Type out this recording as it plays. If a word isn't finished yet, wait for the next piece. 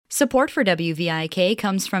Support for WVIK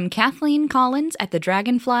comes from Kathleen Collins at the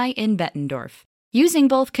Dragonfly in Bettendorf, using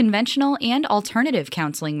both conventional and alternative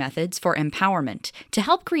counseling methods for empowerment to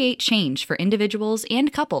help create change for individuals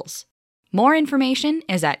and couples. More information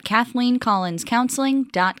is at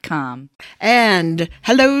KathleenCollinsCounseling.com. And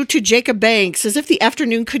hello to Jacob Banks, as if the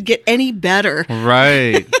afternoon could get any better.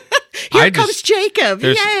 Right. Here comes Jacob.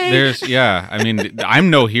 Yay! I mean, I'm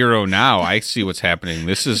no hero now. I see what's happening.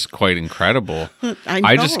 This is quite incredible.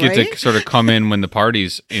 I just get to sort of come in when the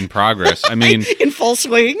party's in progress. I mean, in full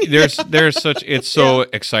swing. It's so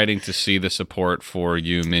exciting to see the support for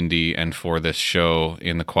you, Mindy, and for this show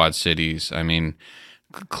in the Quad Cities. I mean,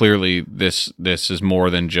 clearly this is more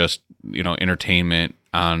than just, entertainment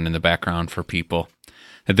on in the background for people.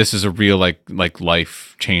 That this is a real like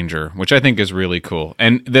life changer, which I think is really cool.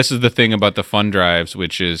 And this is the thing about the fund drives,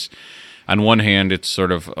 which is, on one hand, it's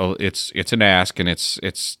sort of it's an ask and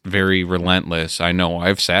it's very relentless. I know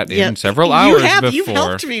I've sat in several hours before. You've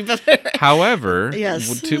helped me, but however,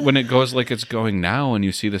 yes. When it goes like it's going now, and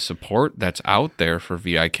you see the support that's out there for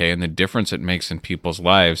VIK and the difference it makes in people's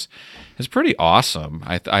lives, is pretty awesome.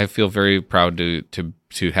 I feel very proud to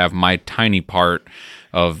have my tiny part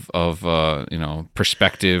of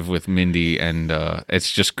perspective with Mindy, and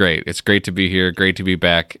it's just great. It's great to be here, great to be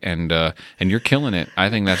back, and you're killing it. I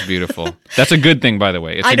think that's beautiful. That's a good thing, by the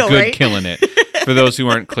way. It's right? Killing it. For those who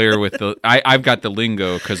aren't clear with I've got the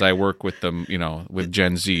lingo because I work with them, with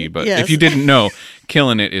Gen Z. But if you didn't know,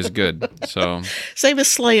 killing it is good. So same as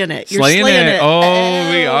slaying it. You're slaying it.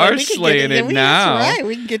 Oh, we are slaying it now. That's right.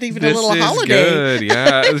 We can get even a little holiday. This is good.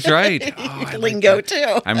 Yeah, that's right. Oh, lingo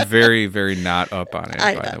too. I'm very, very not up on it.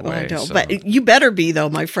 By the way, I know. So. But you better be though,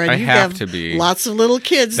 my friend. You have to be. Lots of little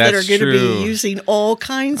kids that are going to be using all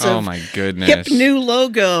kinds of my goodness hip new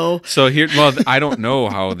logo. So I don't know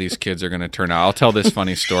how these kids are going to turn out. I'll tell this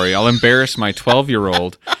funny story. I'll embarrass my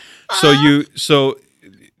 12-year-old. Most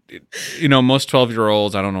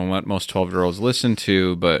 12-year-olds, I don't know what most 12-year-olds listen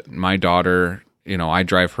to, but my daughter, I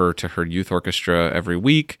drive her to her youth orchestra every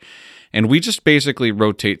week, and we just basically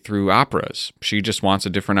rotate through operas. She just wants a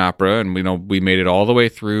different opera, and we made it all the way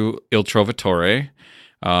through Il Trovatore,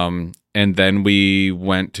 and then we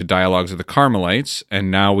went to Dialogues of the Carmelites, and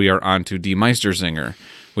now we are on to Die Meistersinger,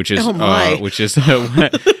 which is a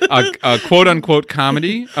quote unquote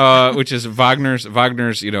comedy, which is Wagner's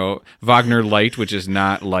Wagner light, which is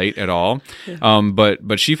not light at all.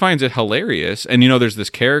 But she finds it hilarious. And there's this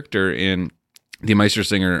character in the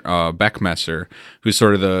Meistersinger, Beckmesser, who's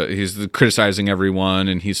sort of he's criticizing everyone,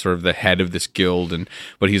 and he's sort of the head of this guild,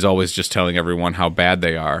 but he's always just telling everyone how bad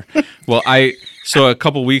they are. Well, so a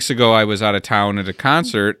couple weeks ago, I was out of town at a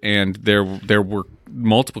concert, and there were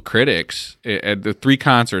multiple critics at the 3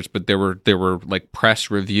 concerts, but there were like press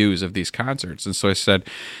reviews of these concerts. And so I said,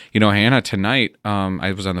 Hannah, tonight,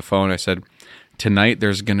 I was on the phone, I said, tonight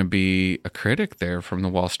there's going to be a critic there from the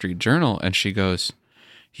Wall Street Journal. And she goes,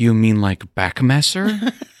 you mean like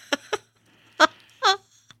Beckmesser?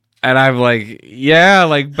 And I'm like, yeah,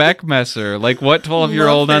 like Beckmesser. Like, what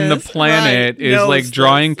 12-year-old on the planet is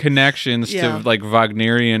drawing connections to like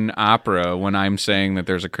Wagnerian opera when I'm saying that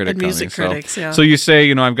there's a critic coming? Music critics, So you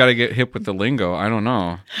say, I've got to get hip with the lingo. I don't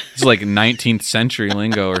know. It's like 19th century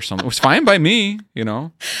lingo or something. It was fine by me,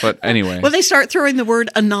 But anyway. Well, they start throwing the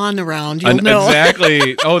word anon around. You'll know.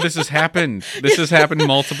 Exactly. Oh, this has happened. This has happened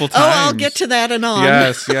multiple times. Oh, I'll get to that anon.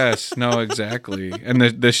 Yes. No, exactly. And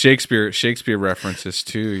the Shakespeare references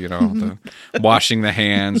too, the washing the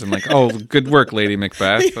hands and like, oh, good work, Lady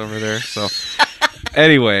Macbeth over there. So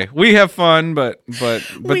anyway, we have fun, but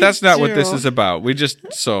that's not what this is about. We just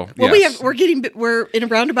we're in a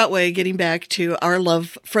roundabout way getting back to our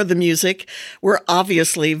love for the music. We're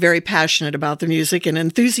obviously very passionate about the music and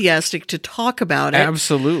enthusiastic to talk about it.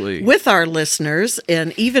 Absolutely. With our listeners,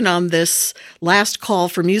 and even on this last call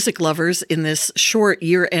for music lovers in this short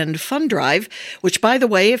year-end fund drive, which, by the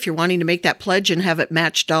way, if you're wanting to make that pledge and have it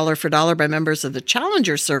matched dollar for dollar by members of the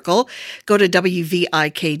Challenger Circle, go to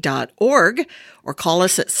WVIK.org or call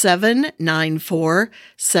us at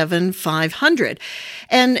 794-7500.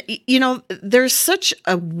 And, there's such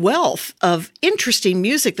a wealth of interesting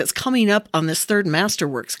music that's coming up on this third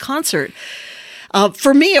Masterworks concert.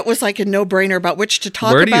 For me, it was like a no-brainer about which to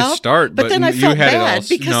talk about. Where do you start? But then I felt bad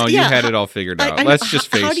because you had it all figured out. Let's just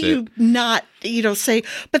face it. How do you not, say,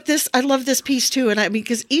 but I love this piece too, and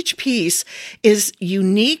because each piece is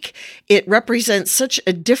unique. It represents such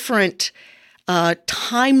a different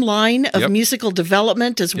timeline of musical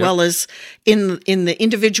development as well as in the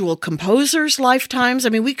individual composers' lifetimes. I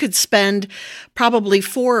mean, we could spend probably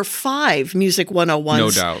 4 or 5 Music 101s no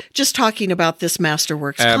doubt. just talking about this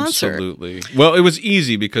Masterworks concert. Absolutely. Well, it was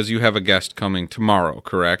easy because you have a guest coming tomorrow,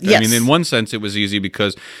 correct? Yes. I mean, in one sense, it was easy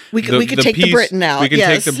because we could take the Britain out. We can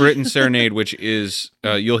take the Britain Serenade, which is,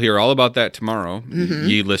 you'll hear all about that tomorrow,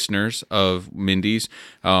 ye listeners of Mindy's,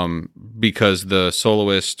 because the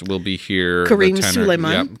soloist will be here. Kareem the tenor,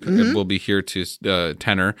 Suleiman. Will be here to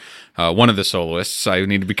tenor. One of the soloists, I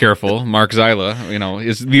need to be careful. Mark Zyla,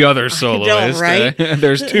 is the other soloist. Right?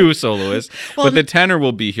 There's 2 soloists, but the tenor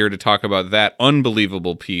will be here to talk about that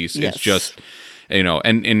unbelievable piece. Yes. It's just, we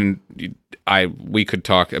could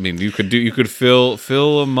talk. I mean, you could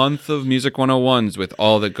fill a month of Music 101s with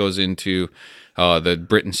all that goes into the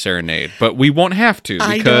Britain Serenade, but we won't have to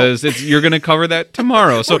because you're going to cover that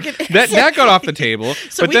tomorrow. So that got off the table.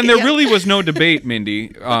 So but then there really was no debate, Mindy,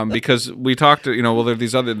 because we talked. There are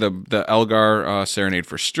these other the Elgar Serenade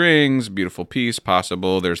for strings, beautiful piece,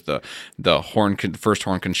 possible. There's the first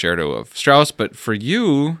horn concerto of Strauss, but for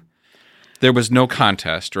you, there was no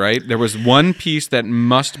contest, right? There was one piece that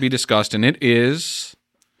must be discussed, and it is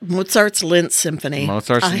Mozart's Linz Symphony.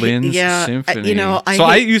 Symphony.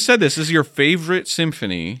 You said this is your favorite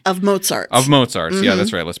symphony of Mozart's. Yeah,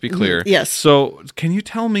 that's right. Let's be clear. Yes. So, can you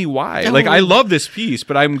tell me why? I love this piece,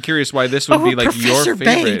 but I'm curious why this would be like Professor your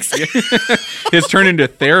favorite. It's turned into a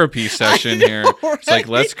therapy session here. Right? It's like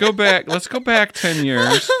let's go back 10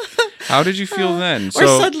 years. How did you feel then? Or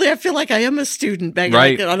suddenly I feel like I am a student, Megan.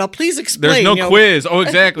 Right. Now, please explain. There's no quiz. Oh,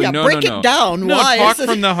 exactly. Break it down. No, why? talk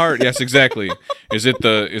from the heart. Yes, exactly. Is it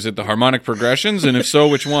the harmonic progressions? And if so,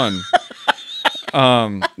 which one?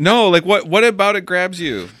 No, what about it grabs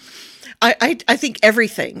you? I think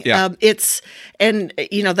everything. Yeah. That's an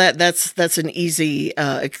easy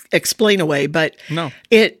explain away, but no.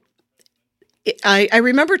 I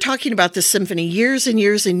remember talking about this symphony years and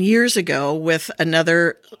years and years ago with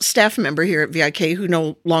another staff member here at VIK who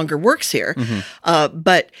no longer works here.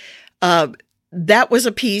 But that was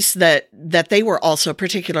a piece that they were also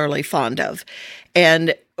particularly fond of.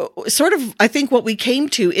 And sort of, I think what we came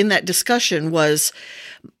to in that discussion was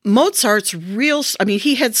Mozart's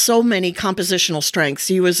he had so many compositional strengths.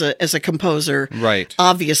 He was as a composer, right?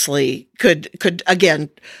 Obviously could again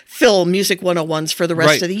fill Music 101s for the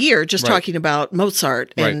rest of the year, just talking about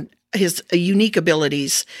Mozart and his unique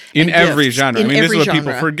abilities in every gifts. genre. This is what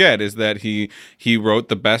people forget is that he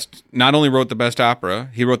wrote not only wrote the best opera,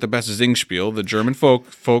 he wrote the best Singspiel, the German folk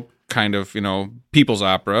kind of, people's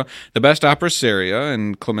opera, the best opera seria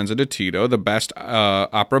and Clemenza di Tito, the best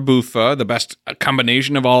opera buffa, the best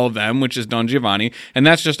combination of all of them, which is Don Giovanni, and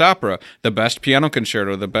that's just opera, the best piano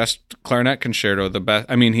concerto, the best clarinet concerto, the best,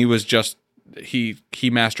 he was just, he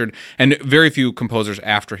mastered, and very few composers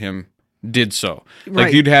after him did so.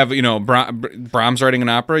 Like you'd have, Brahms writing an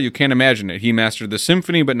opera, you can't imagine it. He mastered the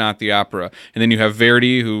symphony, but not the opera. And then you have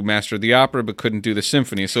Verdi, who mastered the opera, but couldn't do the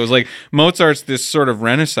symphony. So it's like Mozart's this sort of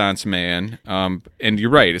Renaissance man. And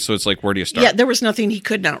you're right. So it's like, where do you start? Yeah, there was nothing he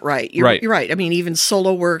could not write. You're right. Even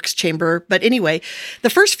solo works, chamber. But anyway,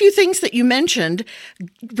 the first few things that you mentioned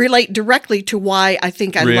relate directly to why I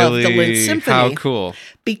think I love the Linz Symphony. How cool.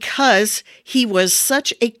 Because he was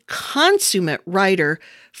such a consummate writer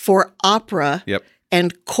for opera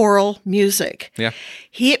and choral music. Yeah.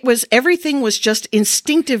 Everything was just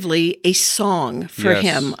instinctively a song for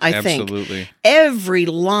him, I think. Absolutely. Every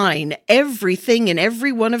line, everything in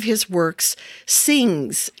every one of his works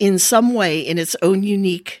sings in some way in its own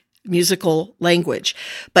unique musical language.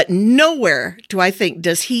 But nowhere, do I think,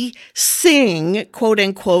 does he sing, quote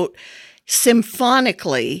unquote,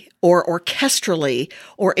 symphonically or orchestrally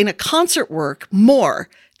or in a concert work more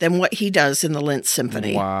than what he does in the Linz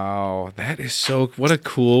Symphony. Wow, that is what a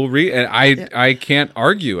cool and I can't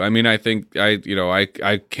argue. I think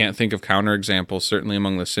I can't think of counterexamples certainly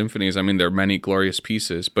among the symphonies. There are many glorious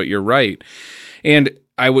pieces, but you're right. And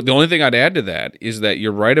the only thing I'd add to that is that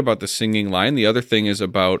you're right about the singing line. The other thing is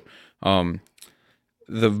about the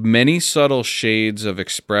many subtle shades of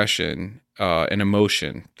expression and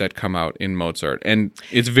emotion that come out in Mozart. And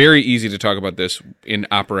it's very easy to talk about this in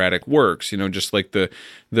operatic works, just like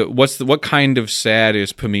what kind of sad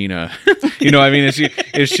is Pamina?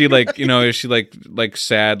 Is she like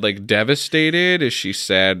sad, like devastated? Is she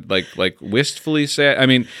sad, like wistfully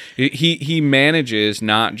sad? He manages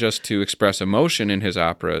not just to express emotion in his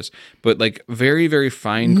operas, but like very, very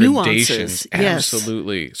fine gradations. Yes.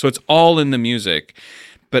 Absolutely. So it's all in the music.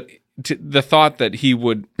 But the thought that he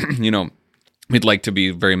would, we'd like to be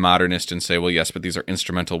very modernist and say, well, yes, but these are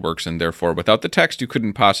instrumental works, and therefore without the text you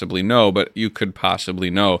couldn't possibly know, but you could possibly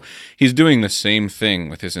know. He's doing the same thing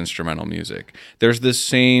with his instrumental music. There's the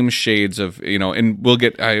same shades of, and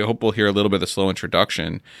I hope we'll hear a little bit of the slow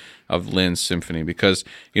introduction of Linz Symphony, because,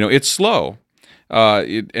 it's slow.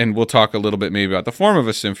 And we'll talk a little bit maybe about the form of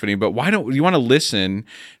a symphony, but why don't you want to listen?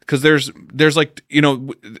 Because there's like,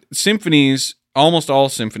 symphonies, almost all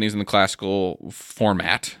symphonies in the classical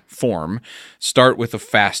form start with a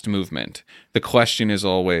fast movement. The question is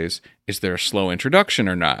always, is there a slow introduction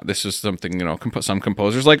or not? This is something, some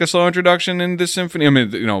composers like a slow introduction in this symphony. I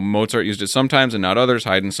mean, Mozart used it sometimes and not others,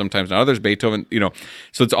 Haydn sometimes, not others, Beethoven,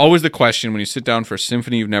 So it's always the question when you sit down for a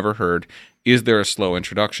symphony you've never heard, is there a slow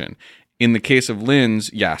introduction? In the case of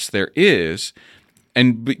Linz, yes, there is.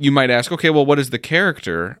 But you might ask, okay, well, what is the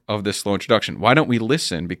character of this slow introduction? Why don't we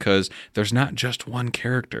listen? Because there's not just one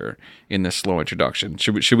character in this slow introduction.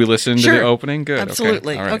 Should we listen to the opening? Good.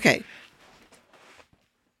 Absolutely. Okay. All right. Okay.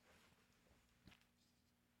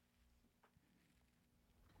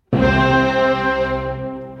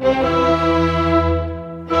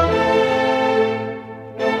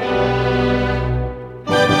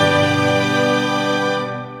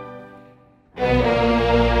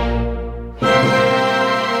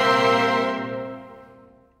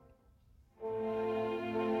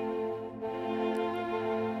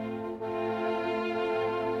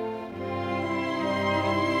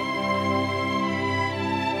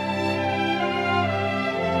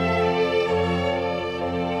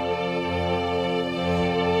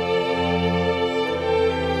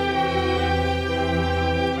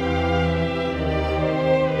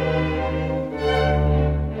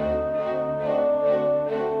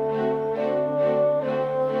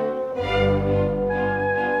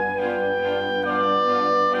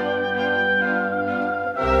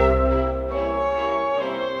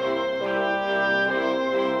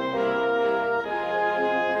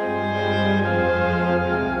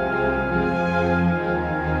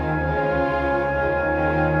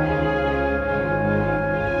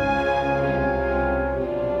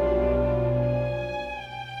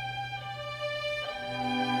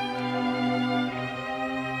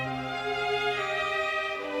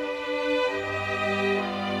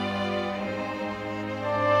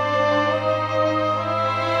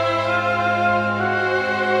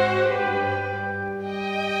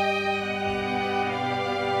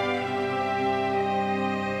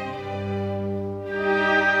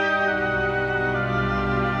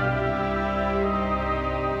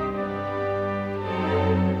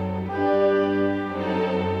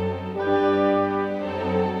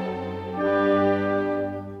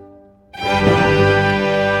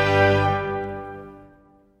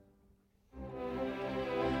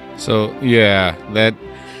 So yeah,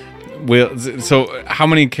 so how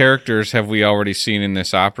many characters have we already seen in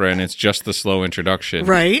this opera, and it's just the slow introduction,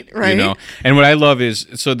 right? And what I love is,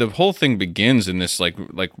 so the whole thing begins in this like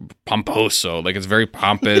pomposo, like it's very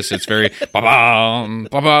pompous, it's very ba-bam,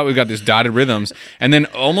 ba-ba. We've got these dotted rhythms, and then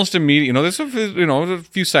almost immediately, there's a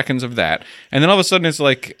few seconds of that, and then all of a sudden it's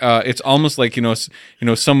like it's almost like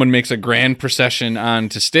someone makes a grand procession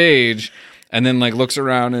onto stage, and then like looks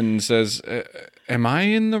around and says, am I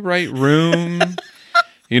in the right room?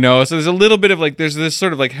 So there's a little bit of like, there's this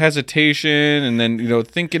sort of like hesitation, and then,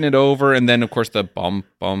 thinking it over. And then of course the bump,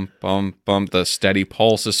 bump, bump, bump, the steady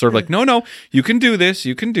pulse is sort of like, no, you can do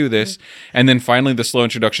this. And then finally the slow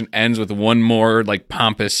introduction ends with one more like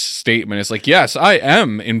pompous statement. It's like, yes, I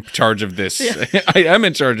am in charge of this. Yeah. I am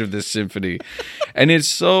in charge of this symphony. And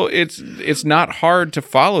it's not hard to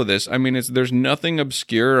follow this. I mean, there's nothing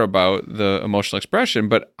obscure about the emotional expression,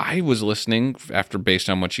 but I was listening based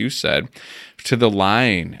on what you said, to the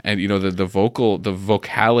line and the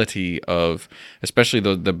vocality of especially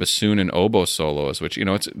the bassoon and oboe solos, which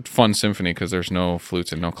it's a fun symphony because there's no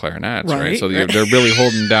flutes and no clarinets, right? So they're really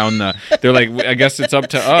holding down they're like, I guess it's up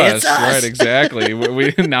to us, it's us. Right? Exactly.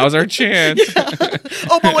 Now's our chance. Yeah.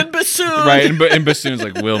 Oboe and bassoon, right? And bassoon's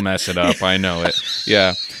like, we'll mess it up. I know it.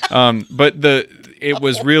 Yeah. But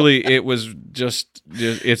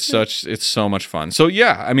it's so much fun. So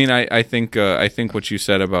yeah, I mean, I think what you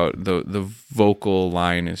said about the vocal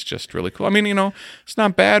line is just really cool. I mean, it's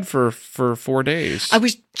not bad for 4 days. I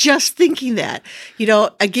was just thinking that,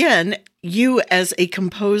 again, you as a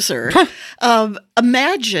composer,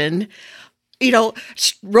 imagine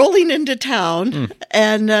rolling into town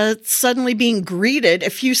and suddenly being greeted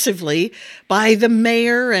effusively by the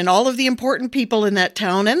mayor and all of the important people in that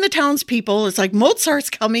town and the townspeople. It's like, Mozart's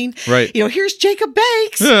coming. Right. Here's Jacob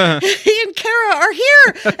Banks. He and Kara are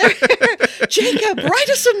here. Jacob, write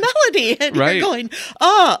us a melody. And right. you're going,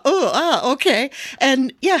 okay.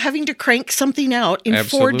 And having to crank something out in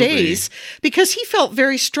Absolutely. 4 days because he felt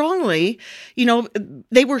very strongly,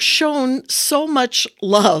 they were shown so much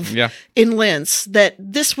love in Linz that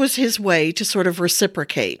this was his way to sort of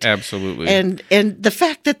reciprocate. Absolutely. And the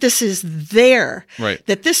fact that this is there, right.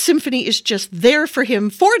 that this symphony is just there for him,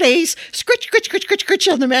 4 days, scritch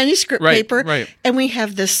on the manuscript paper, right. and we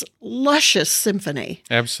have this luscious symphony.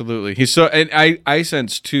 Absolutely. He's so, and I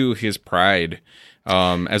sense too his pride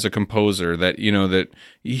as a composer that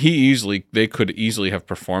they could easily have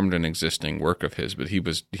performed an existing work of his, but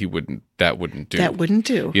that wouldn't do. That wouldn't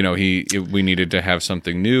do. We needed to have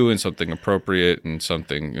something new and something appropriate and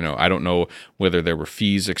something, I don't know whether there were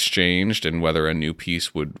fees exchanged and whether a new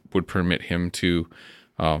piece would permit him to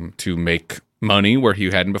make money where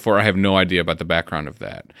he hadn't before. I have no idea about the background of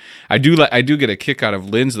that. I do get a kick out of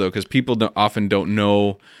Linz though, because people often don't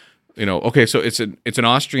know. Okay, so it's an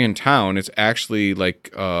Austrian town. It's actually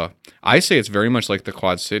like I say it's very much like the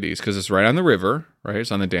Quad Cities because it's right on the river, right?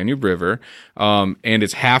 It's on the Danube River, and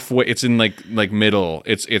it's halfway. It's in like middle.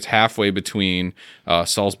 It's halfway between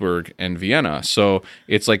Salzburg and Vienna. So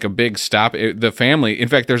it's like a big stop. The family. In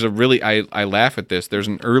fact, there's a really I laugh at this. There's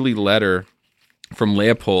an early letter from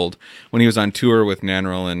Leopold when he was on tour with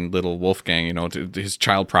Nannerl and little Wolfgang, to his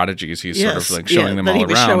child prodigies. He's sort of like showing them all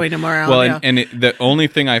around. Showing them around. Well, the only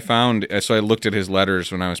thing I found, so I looked at his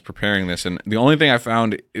letters when I was preparing this, and the only thing I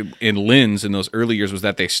found in Linz in those early years was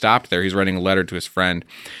that they stopped there. He's writing a letter to his friend,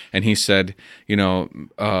 and he said,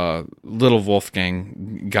 little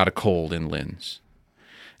Wolfgang got a cold in Linz.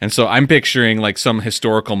 And so I'm picturing like some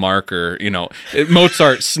historical marker,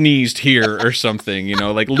 Mozart sneezed here or something,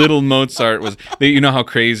 like little Mozart was, how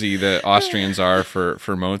crazy the Austrians are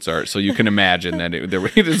for Mozart. So you can imagine that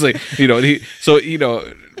it's like,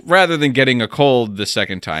 rather than getting a cold the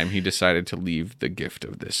second time, he decided to leave the gift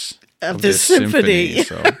of this symphony.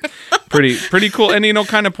 So pretty cool, and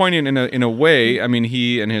kind of poignant in a way. I mean,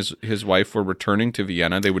 he and his wife were returning to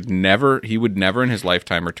Vienna. He would never in his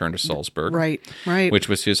lifetime return to Salzburg, right, which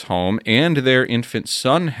was his home. And their infant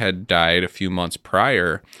son had died a few months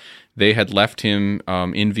prior. They had left him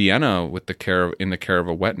in Vienna in the care of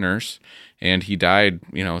a wet nurse, and he died,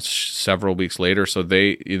 several weeks later. So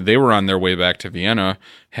they were on their way back to Vienna,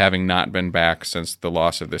 having not been back since the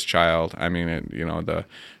loss of this child. I mean,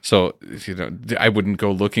 I wouldn't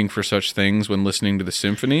go looking for such things when listening to the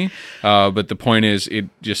symphony. But the point is,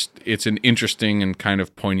 it's an interesting and kind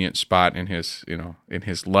of poignant spot in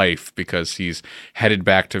his life because he's headed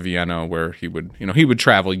back to Vienna, where he would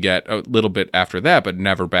travel yet a little bit after that, but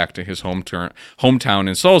never back to his hometown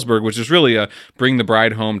in Salzburg, which is really a bring the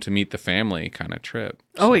bride home to meet the family kind of trip.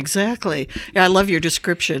 Oh, exactly. Yeah, I love your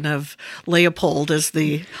description of Leopold as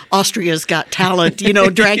the Austria's Got Talent,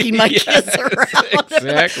 dragging my kids around.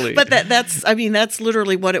 Exactly. But that's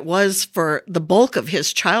literally what it was for the bulk of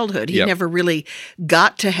his childhood. He never really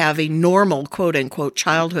got to have a normal, quote unquote,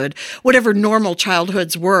 childhood. Whatever normal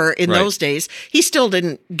childhoods were in those days, he still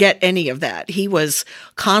didn't get any of that. He was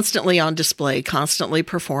constantly on display, constantly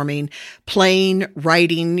performing, playing,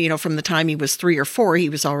 writing. From the time he was 3 or 4, he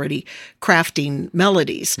was already crafting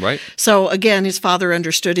melodies. Right. So again, his father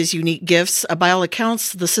understood his unique gifts. By all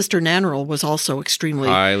accounts, the sister Nannerl was also extremely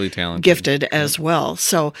highly talented, gifted as well.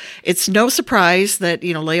 So it's no surprise that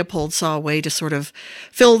Leopold saw a way to sort of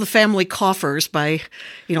fill the family coffers by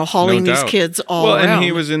hauling these kids all around. Well, and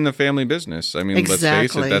he was in the family business. I mean, let's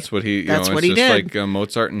face it, that's what he. That's what he did. Like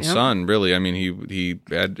Mozart and Son, really. I mean, he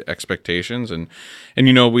had expectations, and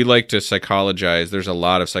we like to psychologize. There's a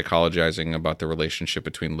lot of psychologizing about the relationship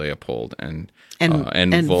between Leopold and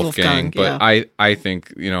Wolfgang, but I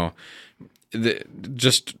think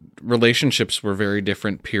just relationships were very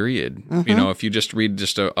different. Period. Mm-hmm. If you just read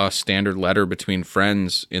just a standard letter between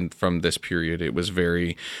friends from this period, it was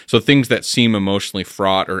very things that seem emotionally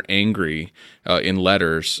fraught or angry in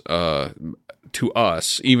letters to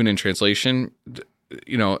us, even in translation.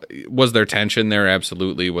 Was there tension there?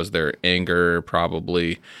 Absolutely. Was there anger?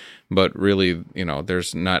 Probably. But really,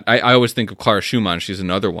 there's not. I always think of Clara Schumann. She's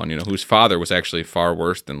another one, whose father was actually far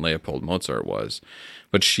worse than Leopold Mozart was.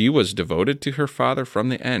 But she was devoted to her father from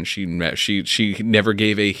the end. She never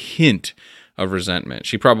gave a hint of resentment.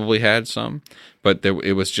 She probably had some, but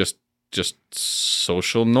it was just just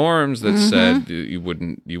social norms that said you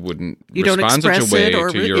wouldn't don't respond such a express way it or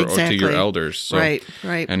to your exactly. to your elders. So, right.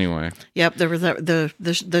 Anyway, Yep, there was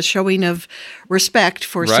the showing of respect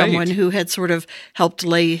for someone who had sort of helped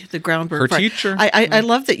lay the groundwork. Her teacher. I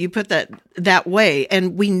love that you put that way,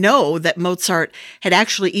 and we know that Mozart had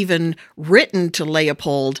actually even written to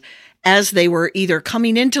Leopold as they were either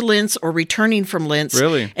coming into Linz or returning from Linz.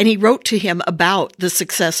 Really? And he wrote to him about the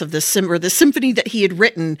success of the symphony that he had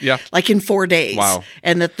written like in 4 days. Wow.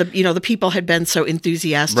 And that the people had been so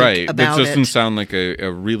enthusiastic about it. That doesn't sound like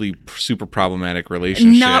a really super problemac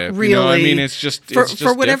relationship. Not really. You know, I mean, it's just for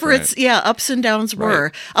whatever different. its ups and downs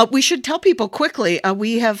were. We should tell people quickly.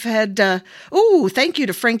 We have had thank you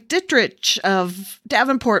to Frank Dittrich of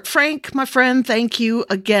Davenport. Frank, my friend, thank you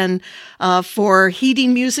again for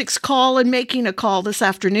heeding music's call and making a call this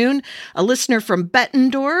afternoon. A listener from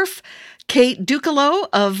Bettendorf, Kate Ducalo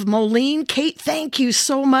of Moline. Kate, thank you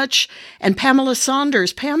so much. And Pamela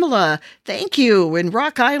Saunders. Pamela, thank you, in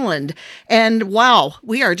Rock Island. And wow,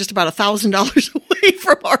 we are just about $1,000 away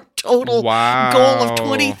from our total goal of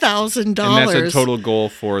 $20,000. And that's a total goal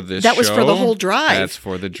for this That was show? for the whole drive. That's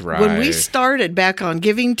for the drive. When we started back on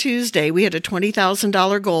Giving Tuesday, we had a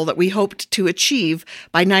 $20,000 goal that we hoped to achieve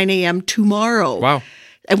by 9 a.m. tomorrow. Wow.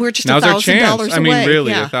 And we're just Now's our $1,000 chance. away. I mean,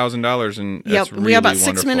 really, yeah. $1,000, and that's Yep, really we have about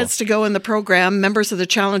wonderful. 6 minutes to go in the program. Members of the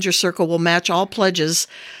Challenger Circle will match all pledges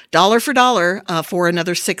dollar for dollar for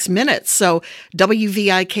another 6 minutes. So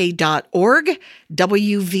WVIK.org,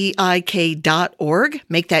 WVIK.org.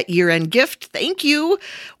 Make that year-end gift. Thank you.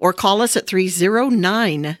 Or call us at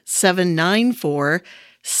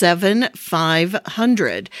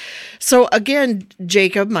 309-794-7500. So again,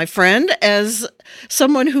 Jacob, my friend, as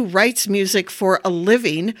someone who writes music for a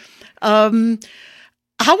living, how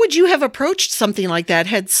would you have approached something like that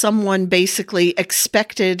had someone basically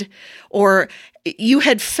expected, or you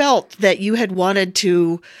had felt that you had wanted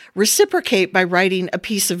to reciprocate by writing a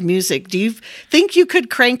piece of music? Do you think you could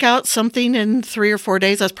crank out something in 3 or 4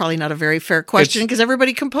 days? That's probably not a very fair question because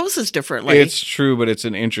everybody composes differently. It's true, but it's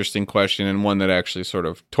an interesting question and one that actually sort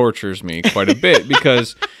of tortures me quite a bit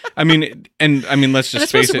because, let's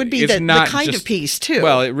just face it would be it's the not kind just, of piece too.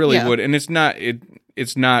 Well, it really would, and it's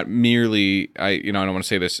not merely, I don't want to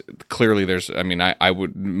say this clearly. I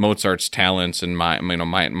would Mozart's talents and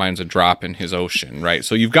mine's a drop in his ocean, right?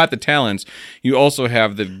 So you've got the talents. You also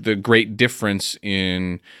have the great difference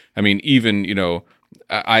in,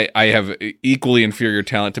 I have equally inferior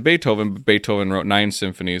talent to Beethoven, but Beethoven wrote 9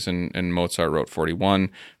 symphonies and Mozart wrote 41.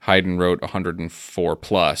 Haydn wrote 104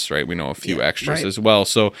 plus, right? We know a few extras as well.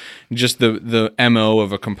 So just the MO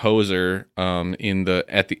of a composer at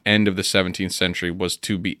the end of the 17th century was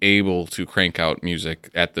to be able to crank out music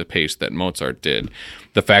at the pace that Mozart did.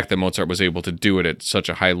 The fact that Mozart was able to do it at such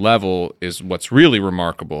a high level is what's really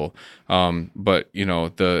remarkable. But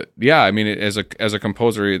as a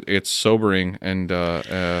composer, it's sobering and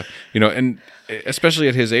especially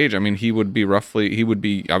at his age. He would be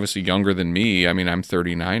obviously younger than me. I'm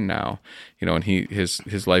 39 now, and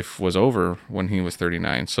his life was over when he was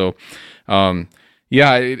 39. So,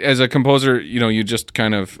 as a composer, you just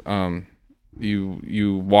kind of,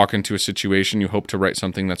 you walk into a situation, you hope to write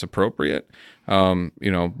something that's appropriate.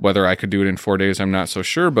 Whether I could do it in 4 days, I'm not so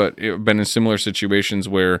sure, but I've been in similar situations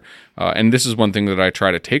where, and this is one thing that I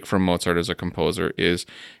try to take from Mozart as a composer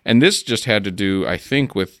and this just had to do, I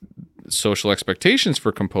think, with social expectations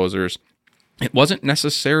for composers. It wasn't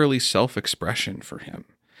necessarily self-expression for him.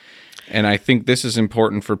 And I think this is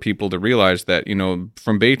important for people to realize that,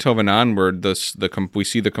 from Beethoven onward, we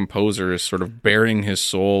see the composer is sort of bearing his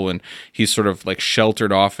soul, and he's sort of like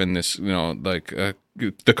sheltered off in this, the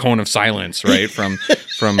cone of silence, right? From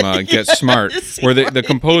Get Smart, where the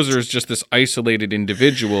composer is just this isolated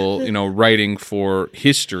individual, writing for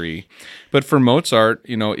history. But for Mozart,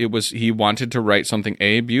 he wanted to write something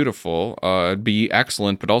A, beautiful, B,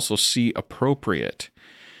 excellent, but also C, appropriate.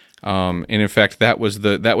 And in fact, that was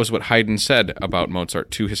what Haydn said about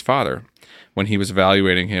Mozart to his father when he was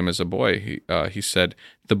evaluating him as a boy. He said,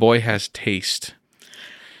 "The boy has taste,"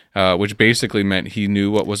 which basically meant he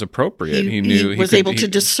knew what was appropriate. He was able to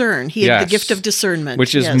discern. He had the gift of discernment,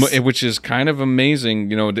 which is kind of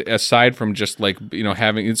amazing. Aside from just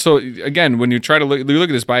having. So again, when you try to look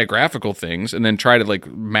at his biographical things and then try to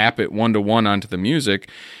map it 1-to-1 onto the music.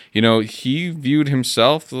 He viewed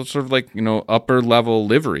himself sort of upper level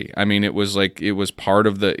livery. It was part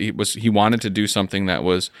of he wanted to do something that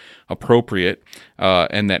was appropriate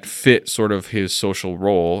and that fit sort of his social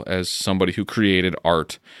role as somebody who created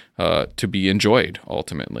art to be enjoyed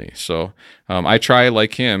ultimately. So I try,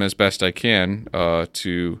 like him, as best I can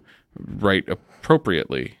to write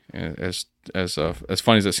appropriately. As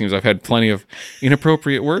funny as it seems, I've had plenty of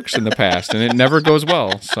inappropriate works in the past, and it never goes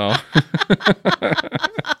well. So,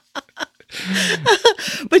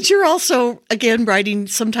 but you're also, again, writing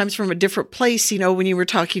sometimes from a different place. When you were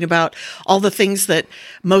talking about all the things that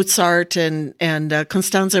Mozart and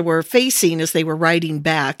Constanze were facing as they were writing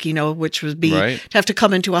back, which would be right. to have to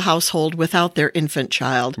come into a household without their infant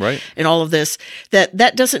child, right. and all of this.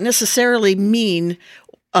 That doesn't necessarily mean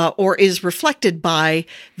or is reflected by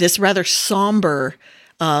this rather somber,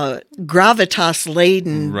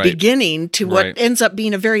 gravitas-laden right. beginning to what right. ends up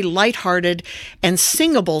being a very lighthearted and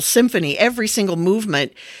singable symphony. Every single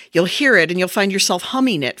movement, you'll hear it and you'll find yourself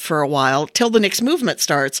humming it for a while till the next movement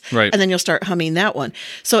starts, right. and then you'll start humming that one.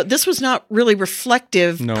 So this was not really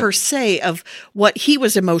reflective per se of what he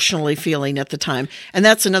was emotionally feeling at the time. And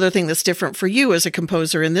that's another thing that's different for you as a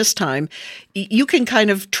composer in this time. You can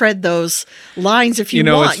kind of tread those lines if you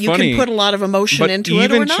want. You can put a lot of emotion into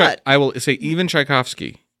it or not. I will say even Tchaikovsky,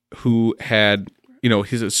 who had,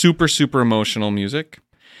 his super, super emotional music,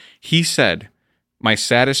 he said, "My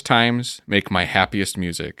saddest times make my happiest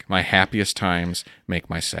music. My happiest times make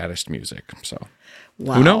my saddest music." So,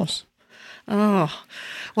 Who knows? Oh,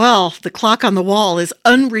 well, the clock on the wall is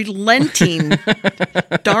unrelenting.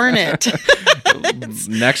 Darn it.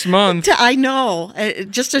 Next month. I know.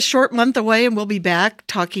 Just a short month away, and we'll be back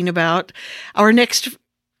talking about our next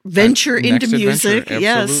venture into music.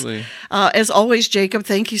 Absolutely. Yes. As always, Jacob,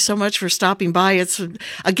 thank you so much for stopping by. It's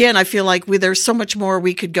again, I feel like there's so much more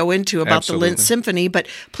we could go into about the Linz Symphony, but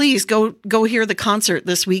please go hear the concert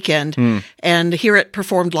this weekend and hear it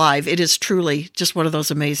performed live. It is truly just one of those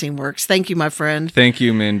amazing works. Thank you, my friend. Thank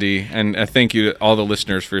you, Mindy. And thank you to all the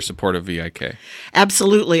listeners for your support of VIK.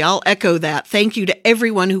 Absolutely. I'll echo that. Thank you to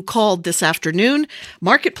everyone who called this afternoon.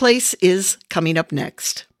 Marketplace is coming up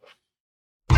next.